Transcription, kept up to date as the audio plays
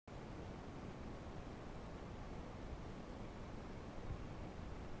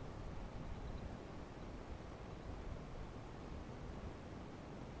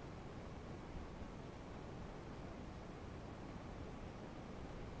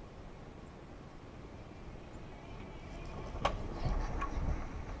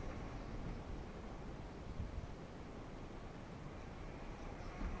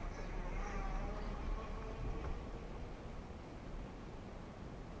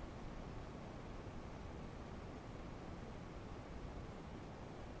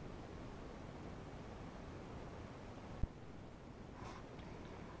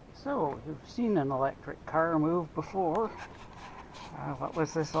So, you've seen an electric car move before. What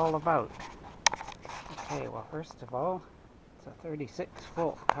was this all about? Okay, well, first of all, it's a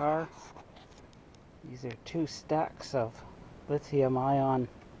 36-volt car. These are 2 stacks of lithium-ion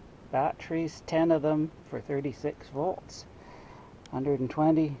batteries, 10 of them for 36 volts,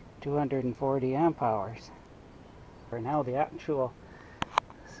 120, 240 amp hours. For now, the actual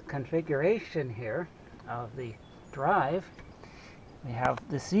configuration here of the drive, we have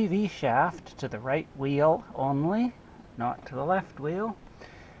the CV shaft to the right wheel only, not to the left wheel,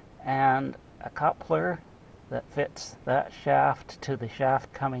 and a coupler that fits that shaft to the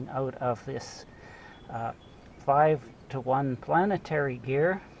shaft coming out of this 5-to-1 planetary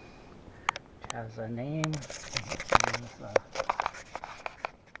gear, which has a name.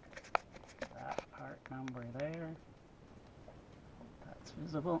 That part number there. Hope that's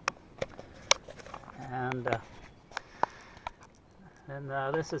visible. And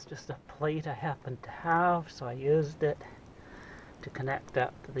this is just a plate I happen to have, so I used it to connect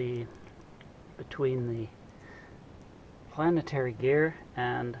up between the planetary gear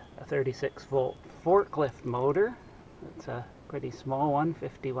and a 36-volt forklift motor. It's a pretty small one,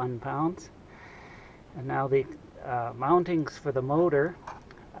 51 pounds. And now the mountings for the motor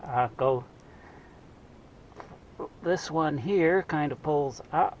go. This one here kind of pulls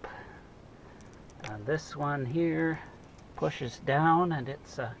up, and this one here pushes down, and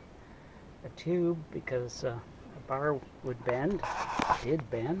it's a tube because a bar would bend, did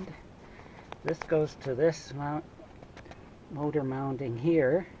bend. This goes to this motor mounting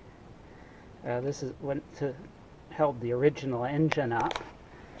here. This is what held the original engine up.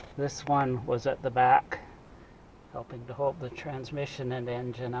 This one was at the back, helping to hold the transmission and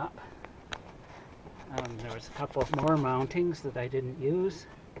engine up. There was a couple of more mountings that I didn't use.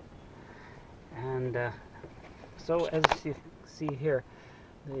 And so as you see here,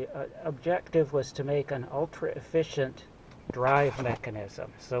 the objective was to make an ultra-efficient drive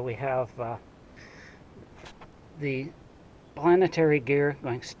mechanism. So we have the planetary gear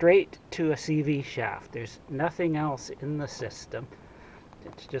going straight to a CV shaft. There's nothing else in the system.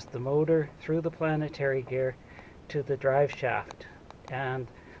 It's just the motor through the planetary gear to the drive shaft. And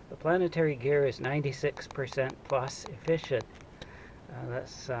the planetary gear is 96% plus efficient.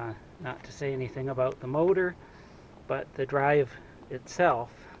 That's not to say anything about the motor, but the drive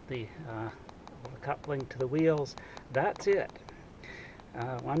itself, the coupling to the wheels, that's it.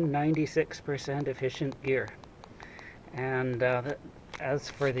 96% efficient gear. And as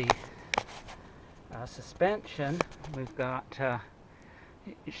for the suspension, we've got,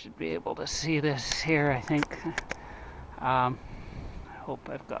 you should be able to see this here, I think. I hope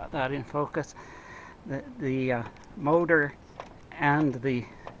I've got that in focus. The motor and the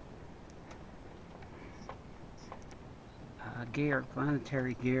gear,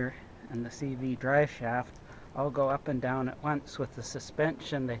 planetary gear, and the CV drive shaft all go up and down at once. With the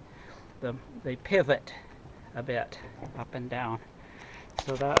suspension, they pivot a bit up and down.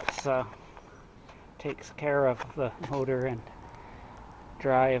 So that's takes care of the motor and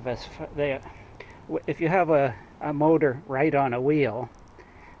drive. If you have a motor right on a wheel,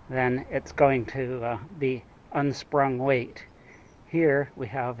 then it's going to be unsprung weight. Here we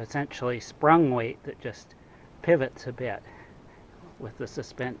have essentially sprung weight that just pivots a bit with the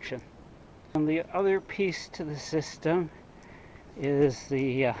suspension. And the other piece to the system is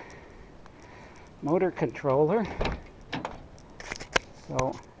the motor controller.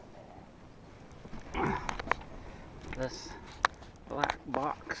 So this black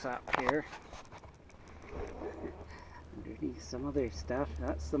box up here, underneath some other stuff,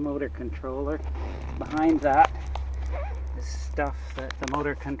 that's the motor controller. Behind that is stuff that the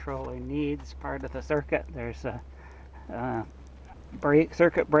motor controller needs, part of the circuit. There's a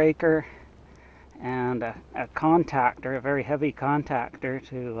circuit breaker and a contactor, a very heavy contactor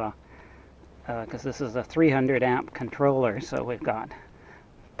to because this is a 300 amp controller, so we've got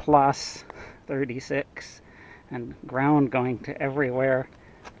plus 36 and ground going to everywhere,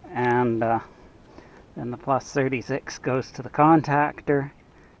 and then the plus 36 goes to the contactor,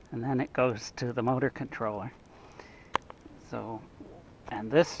 and then it goes to the motor controller. So,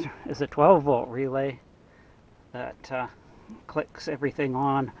 and this is a 12-volt relay that clicks everything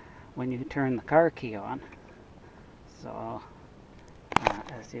on when you turn the car key on. So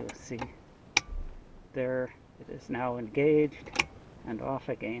as you see there, it is now engaged and off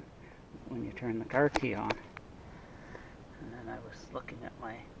again when you turn the car key on. And then I was looking at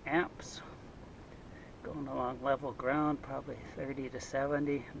my amps going along level ground, probably 30 to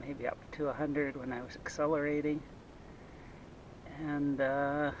 70, maybe up to 100 when I was accelerating, and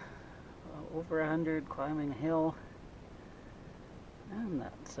over 100 climbing a hill. And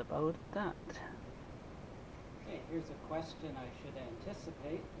that's about that. Okay, here's a question I should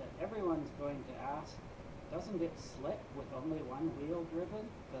anticipate that everyone's going to ask. Doesn't it slip with only one wheel driven?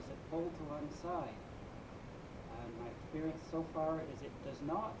 Does it pull to one side? And my experience so far is it does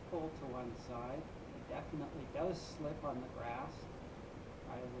not pull to one side. It definitely does slip on the grass.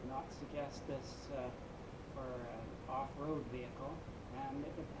 I would not suggest this for an off-road vehicle. And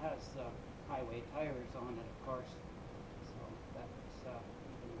it has highway tires on it, of course, so that's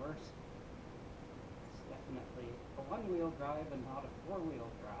even worse. It's definitely a one-wheel drive and not a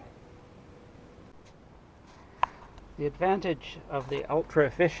four-wheel drive. The advantage of the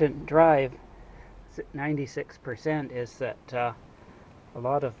ultra-efficient drive, 96%, is that a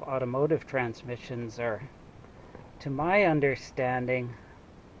lot of automotive transmissions are, to my understanding,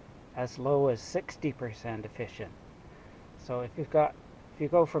 as low as 60% efficient. So if you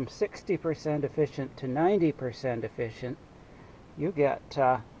go from 60% efficient to 90% efficient, you get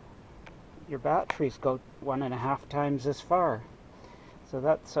your batteries go 1.5 times as far. So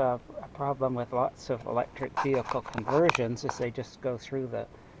that's a problem with lots of electric vehicle conversions, is they just go through the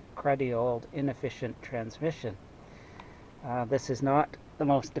cruddy old inefficient transmission. This is not the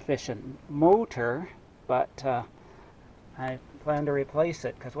most efficient motor, but I plan to replace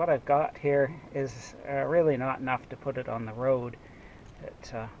it, because what I've got here is really not enough to put it on the road.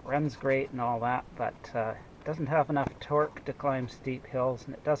 It runs great and all that, but it doesn't have enough torque to climb steep hills,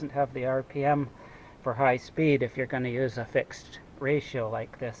 and it doesn't have the RPM for high speed if you're going to use a fixed ratio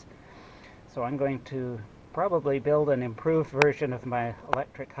like this. So I'm going to probably build an improved version of my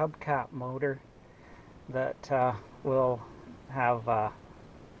electric hubcap motor that will have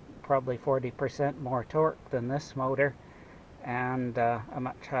probably 40% more torque than this motor, and a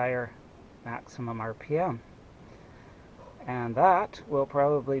much higher maximum RPM. And that will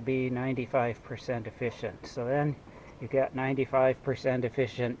probably be 95% efficient. So then you get 95%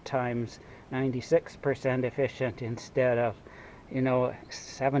 efficient times 96% efficient instead of,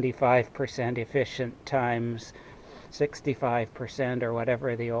 75% efficient times 65% or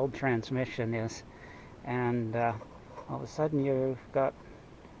whatever the old transmission is. And all of a sudden you've got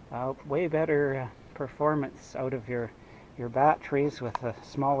way better performance out of your batteries with a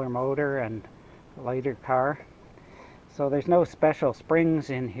smaller motor and a lighter car. So there's no special springs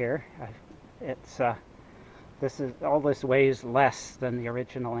in here. All this weighs less than the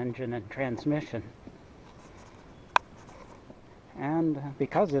original engine and transmission. And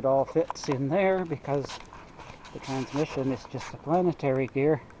because it all fits in there, because the transmission is just a Planetary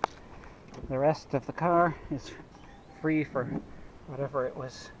gear, the rest of the car is free for whatever it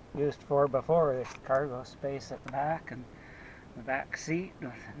was used for before. There's cargo space at the back and the back seat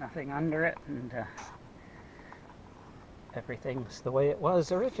with nothing under it, and everything's the way it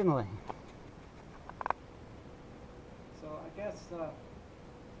was originally. So I guess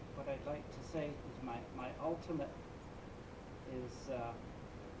what I'd like to say is my ultimate is that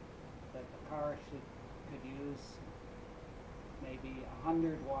the car could use maybe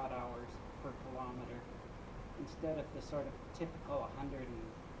 100 watt hours per kilometer instead of the sort of typical 170,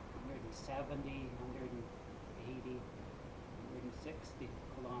 180, 160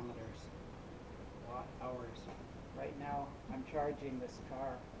 watt hours. Right now I'm charging this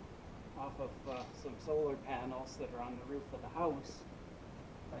car off of some solar panels that are on the roof of the house.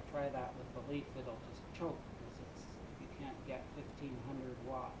 If I try that with the Leaf, it'll just choke, because if you can't get 1500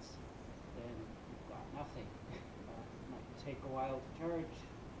 watts, then you've got nothing. It might take a while to charge,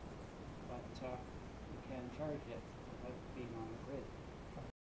 but you can charge it without being on the grid.